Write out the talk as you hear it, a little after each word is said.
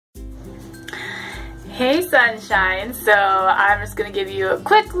Hey sunshine, so I'm just gonna give you a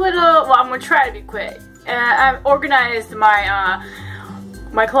quick little, well, I'm gonna try to be quick. I've organized my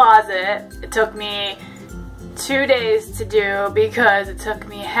my closet. It took me 2 days to do because it took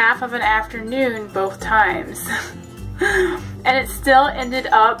me half of an afternoon both times. And it still ended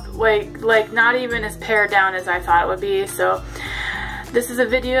up like not even as pared down as I thought it would be. So this is a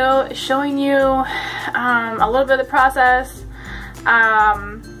video showing you a little bit of the process,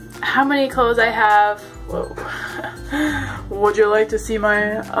 how many clothes I have. Whoa. Would you like to see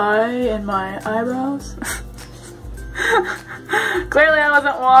my eye and my eyebrows? Clearly I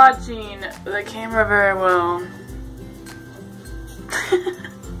wasn't watching the camera very well.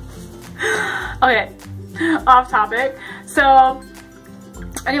 Okay, off topic. So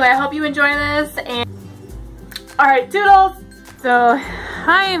anyway, I hope you enjoy this, and alright, toodles! So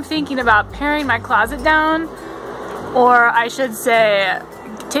I am thinking about paring my closet down, or I should say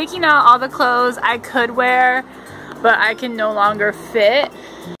taking out all the clothes I could wear but I can no longer fit.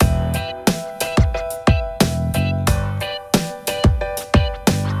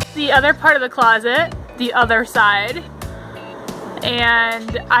 The other part of the closet, the other side,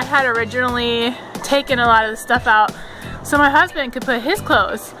 and I had originally taken a lot of the stuff out so my husband could put his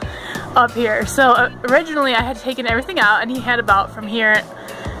clothes up here. So originally I had taken everything out, and he had about from here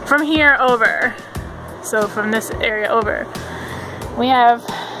over. So from this area over. We have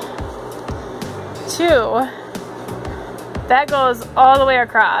 2. That goes all the way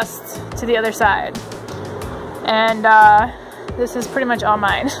across to the other side. And this is pretty much all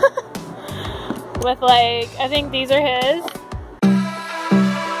mine. With like, I think these are his.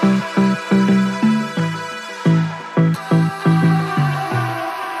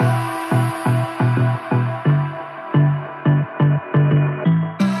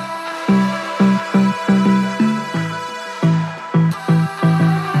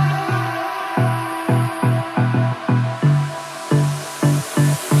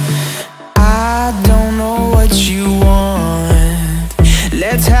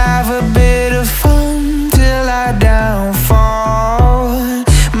 Let's have a bit of fun till I downfall.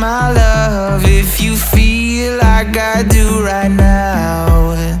 My love, if you feel like I do right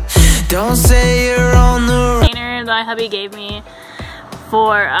now, don't say you're on the Container that my hubby gave me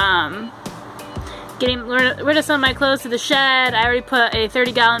for getting rid of some of my clothes to the shed. I already put a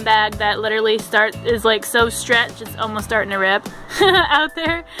 30-gallon bag that literally is like so stretched it's almost starting to rip out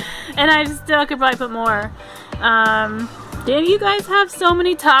there, and I still could probably put more. Do you guys have so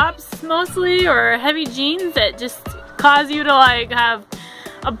many tops mostly, or heavy jeans that just cause you to like have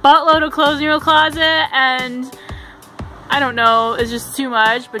a buttload of clothes in your closet, and I don't know, it's just too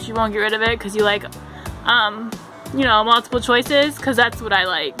much, but you won't get rid of it because you like you know, multiple choices? Because that's what I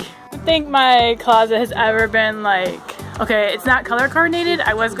like. I don't think my closet has ever been like, okay, it's not color coordinated.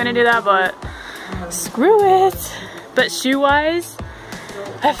 I was gonna do that, but screw it. But shoe wise,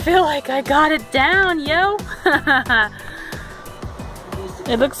 I feel like I got it down, yo.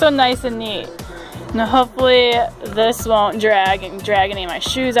 It looks so nice and neat. Now hopefully this won't drag any of my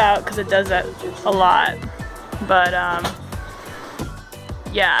shoes out, because it does that a lot. But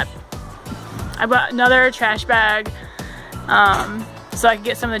yeah, I bought another trash bag so I can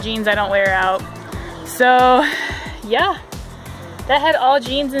get some of the jeans I don't wear out. So yeah, that had all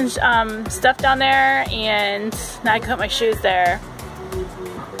jeans and stuff down there, and now I can put my shoes there.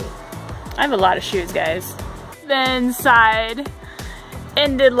 I have a lot of shoes, guys. The inside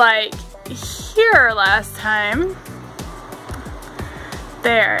ended like here last time.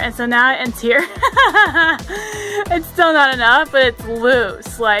 There, and so now it ends here. It's still not enough, but it's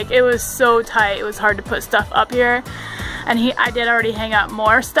loose. Like, it was so tight, it was hard to put stuff up here. And I did already hang up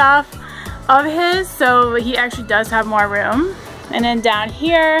more stuff of his, so he actually does have more room. And then down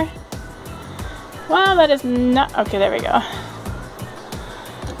here, well, that is not, okay, there we go.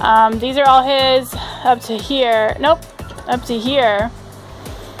 These are all his up to here. Nope, up to here.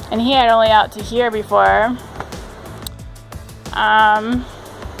 And he had only out to here before.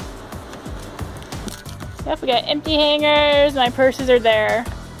 Yep, we got empty hangers. My purses are there.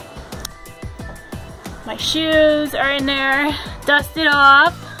 My shoes are in there, dusted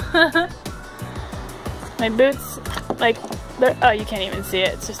off. My boots, like, oh, you can't even see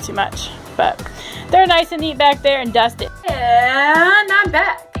it. It's just too much. But they're nice and neat back there and dusted. And I'm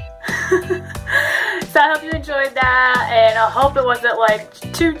back. So I hope you enjoyed that, and I hope it wasn't like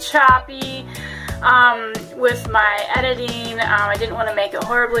too choppy with my editing. I didn't want to make it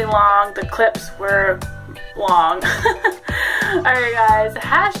horribly long. The clips were long. Alright guys,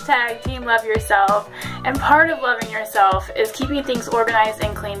 hashtag Team Love Yourself, and part of loving yourself is keeping things organized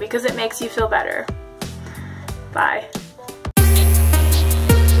and clean because it makes you feel better. Bye.